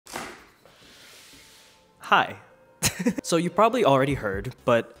Hi. So you probably already heard,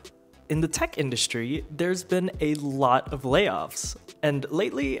 but in the tech industry, there's been a lot of layoffs. And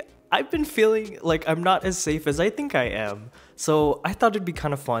lately, I've been feeling like I'm not as safe as I think I am. So I thought it'd be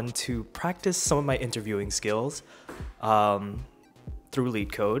kind of fun to practice some of my interviewing skills through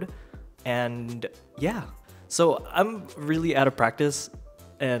Leetcode. And yeah, so I'm really out of practice.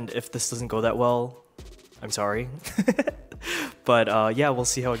 And if this doesn't go that well, I'm sorry. But yeah, we'll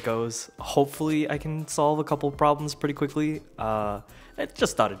see how it goes. Hopefully I can solve a couple problems pretty quickly. I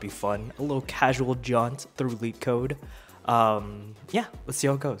just thought it'd be fun. A little casual jaunt through Leetcode. Yeah, let's see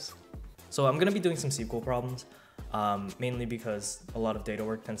how it goes. So I'm gonna be doing some SQL problems, mainly because a lot of data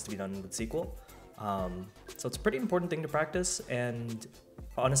work tends to be done with SQL. So it's a pretty important thing to practice, and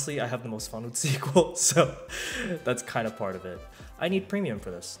honestly, I have the most fun with SQL, so that's kind of part of it. I need premium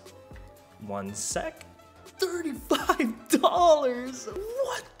for this. One sec. $35!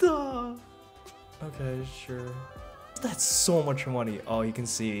 What the? Okay, sure. That's so much money. Oh, you can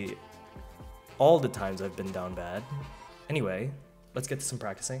see all the times I've been down bad. Anyway, let's get to some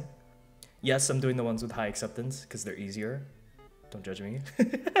practicing. Yes, I'm doing the ones with high acceptance because they're easier. Don't judge me.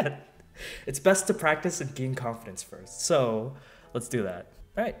 It's best to practice and gain confidence first. So let's do that.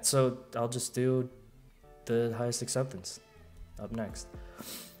 All right, so I'll just do the highest acceptance up next.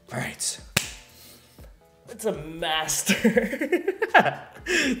 All right. It's a master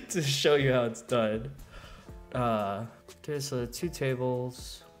to show you how it's done. Okay, so 2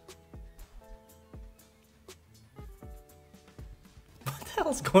 tables. What the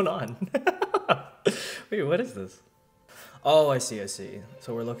hell's going on? Wait, what is this? Oh, I see.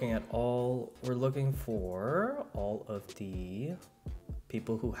 So we're looking for all of the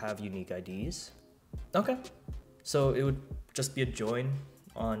people who have unique IDs. Okay. So it would just be a join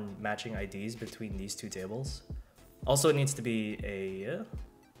on matching IDs between these 2 tables. Also, it needs to be a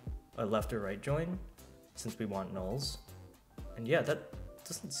left or right join since we want nulls. And yeah, that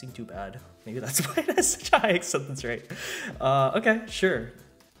doesn't seem too bad. Maybe that's why it has such a high acceptance rate. Okay, sure.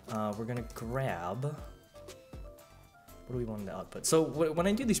 We're gonna grab, what do we want in the output? So when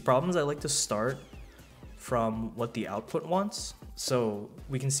I do these problems, I like to start from what the output wants. So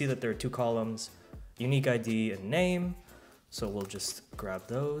we can see that there are 2 columns, unique ID and name. So we'll just grab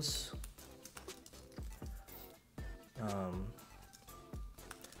those.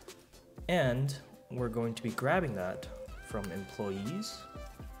 And we're going to be grabbing that from employees.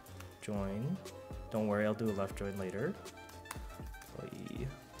 Join. Don't worry, I'll do a left join later. Employee.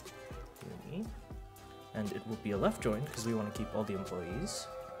 Uni. And it will be a left join because we want to keep all the employees.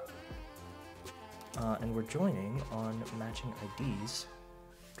 And we're joining on matching IDs.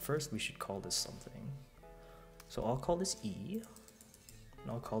 First, we should call this something. So I'll call this E,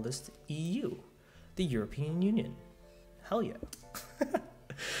 and I'll call this the EU, the European Union. Hell yeah.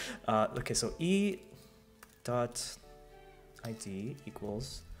 Okay, so E dot ID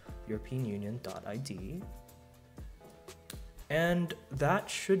equals European Union dot ID. And that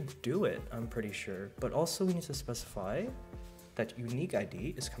should do it, I'm pretty sure. But also we need to specify that unique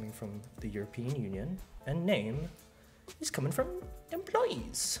ID is coming from the European Union, and name is coming from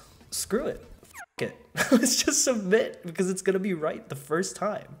employees. Screw it. It. Let's just submit because it's gonna be right the first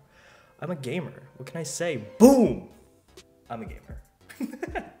time. I'm a gamer. What can I say? Boom! I'm a gamer.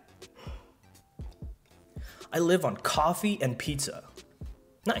 I live on coffee and pizza.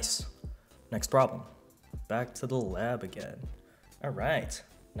 Nice. Next problem. Back to the lab again. All right.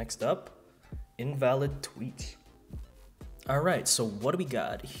 Next up, invalid tweet. All right. So what do we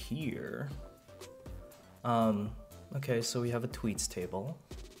got here? Okay. So we have a tweets table.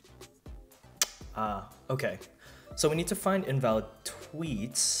 Okay. So we need to find invalid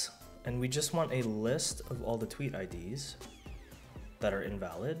tweets, and we just want a list of all the tweet IDs that are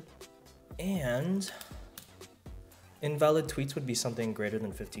invalid. And invalid tweets would be something greater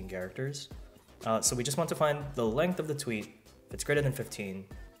than 15 characters. So we just want to find the length of the tweet. If it's greater than 15,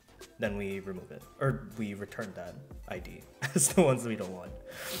 then we remove it, or we return that ID as the ones that we don't want.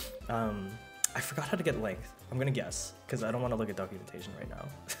 I forgot how to get length. I'm gonna guess, because I don't want to look at documentation right now.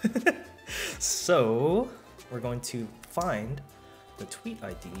 So we're going to find the tweet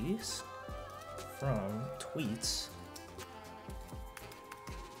IDs from tweets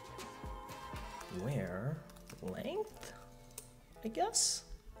where length, I guess,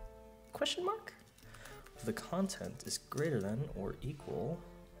 question mark? The content is greater than or equal.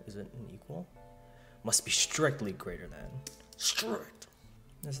 Is it an equal? Must be strictly greater than. Strict.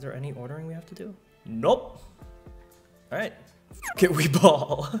 Is there any ordering we have to do? Nope. All right. F it, we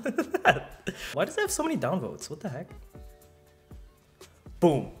ball. Why does it have so many downvotes? What the heck?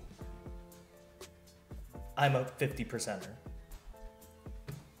 Boom. I'm a 50%er.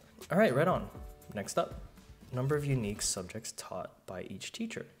 All right, right on. Next up, number of unique subjects taught by each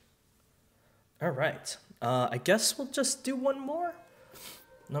teacher. All right, I guess we'll just do one more.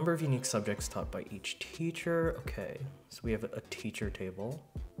 Number of unique subjects taught by each teacher. Okay, so we have a teacher table.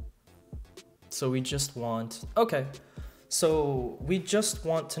 So we just want, okay, so we just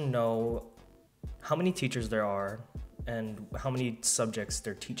want to know how many teachers there are and how many subjects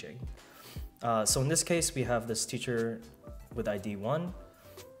they're teaching. So in this case, we have this teacher with ID 1,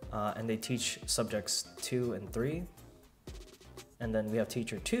 and they teach subjects 2 and 3. And then we have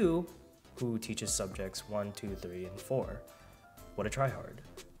teacher 2, who teaches subjects 1, 2, 3, and 4. What a tryhard.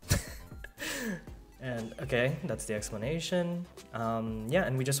 And okay, that's the explanation. Yeah,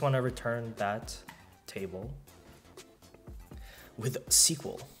 and we just want to return that table with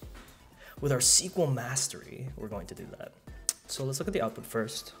SQL. With our SQL mastery, we're going to do that. So let's look at the output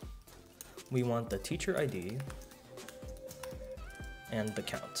first. We want the teacher ID and the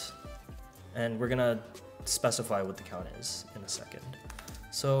count. And we're gonna specify what the count is in a second.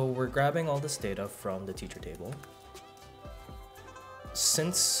 So we're grabbing all this data from the teacher table.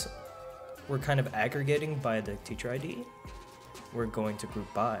 Since we're kind of aggregating by the teacher ID, we're going to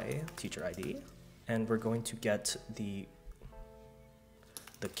group by teacher ID, and we're going to get the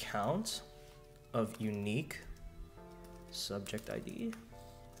count of unique subject ID.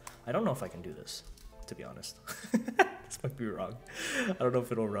 I don't know if I can do this, to be honest. This might be wrong. I don't know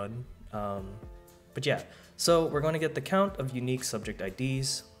if it'll run. But yeah, so we're going to get the count of unique subject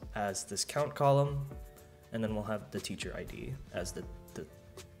IDs as this count column, and then we'll have the teacher ID as the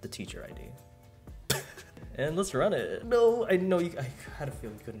teacher ID. And let's run it. No, I know I had a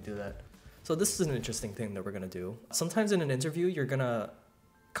feeling you couldn't do that. So this is an interesting thing that we're gonna do. Sometimes in an interview, you're gonna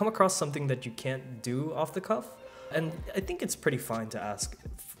come across something that you can't do off the cuff. And I think it's pretty fine to ask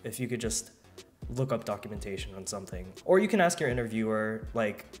if you could just look up documentation on something. Or you can ask your interviewer,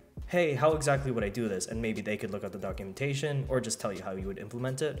 like, hey, how exactly would I do this? And maybe they could look up the documentation or just tell you how you would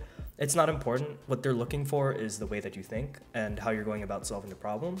implement it. It's not important. What they're looking for is the way that you think and how you're going about solving the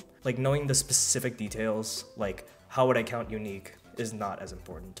problem. Like knowing the specific details, like how would I count unique, is not as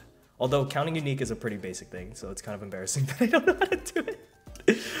important. Although counting unique is a pretty basic thing, so it's kind of embarrassing that I don't know how to do it.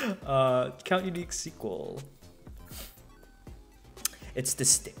 Count unique SQL. It's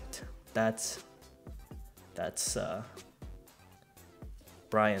distinct. That's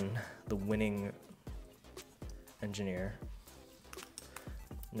Brian, the winning engineer.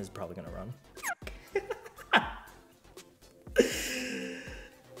 And this is probably gonna run.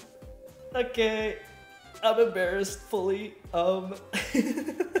 Okay, I'm embarrassed fully. I'm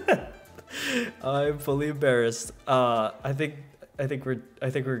fully embarrassed. I think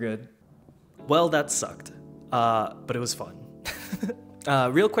we're good. Well, that sucked. But it was fun.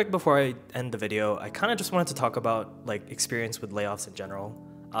 Real quick before I end the video, I kind of just wanted to talk about like experience with layoffs in general,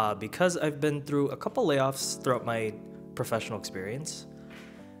 because I've been through a couple layoffs throughout my professional experience,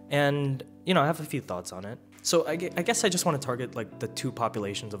 and you know, I have a few thoughts on it. So I guess I just want to target like the two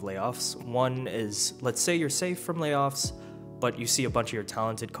populations of layoffs. One is, let's say you're safe from layoffs, but you see a bunch of your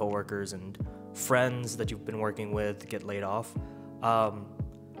talented coworkers and friends that you've been working with get laid off.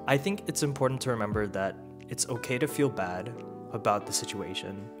 I think it's important to remember that it's okay to feel bad about the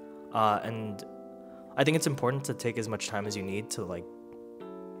situation, and I think it's important to take as much time as you need to like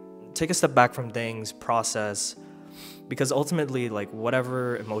take a step back from things, process, because ultimately like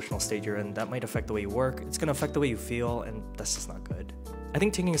whatever emotional state you're in, that might affect the way you work, it's gonna affect the way you feel, and that's just not good. I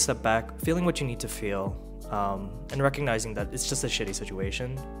think taking a step back, feeling what you need to feel, and recognizing that it's just a shitty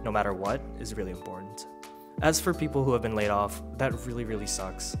situation no matter what is really important. As for people who have been laid off, that really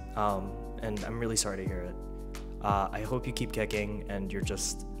sucks, and I'm really sorry to hear it. I hope you keep kicking and you're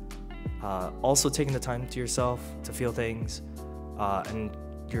just also taking the time to yourself to feel things, and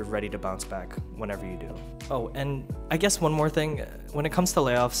you're ready to bounce back whenever you do. Oh, and I guess one more thing, when it comes to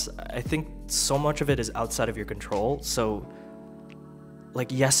layoffs, I think so much of it is outside of your control. So like,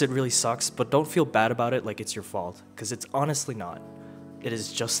 yes, it really sucks, but don't feel bad about it like it's your fault, because it's honestly not. It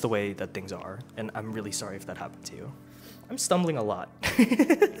is just the way that things are, and I'm really sorry if that happened to you. I'm stumbling a lot.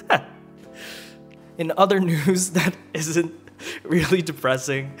 In other news that isn't really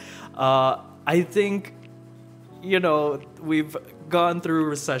depressing, I think, you know, we've gone through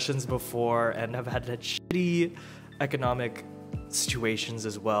recessions before and have had shitty economic situations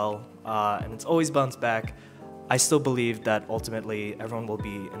as well, and it's always bounced back. I still believe that ultimately everyone will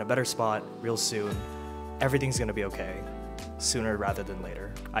be in a better spot real soon. Everything's gonna be okay, sooner rather than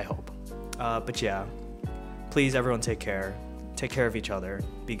later, I hope. But yeah, please everyone take care of each other,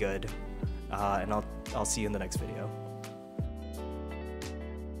 be good. And I'll see you in the next video.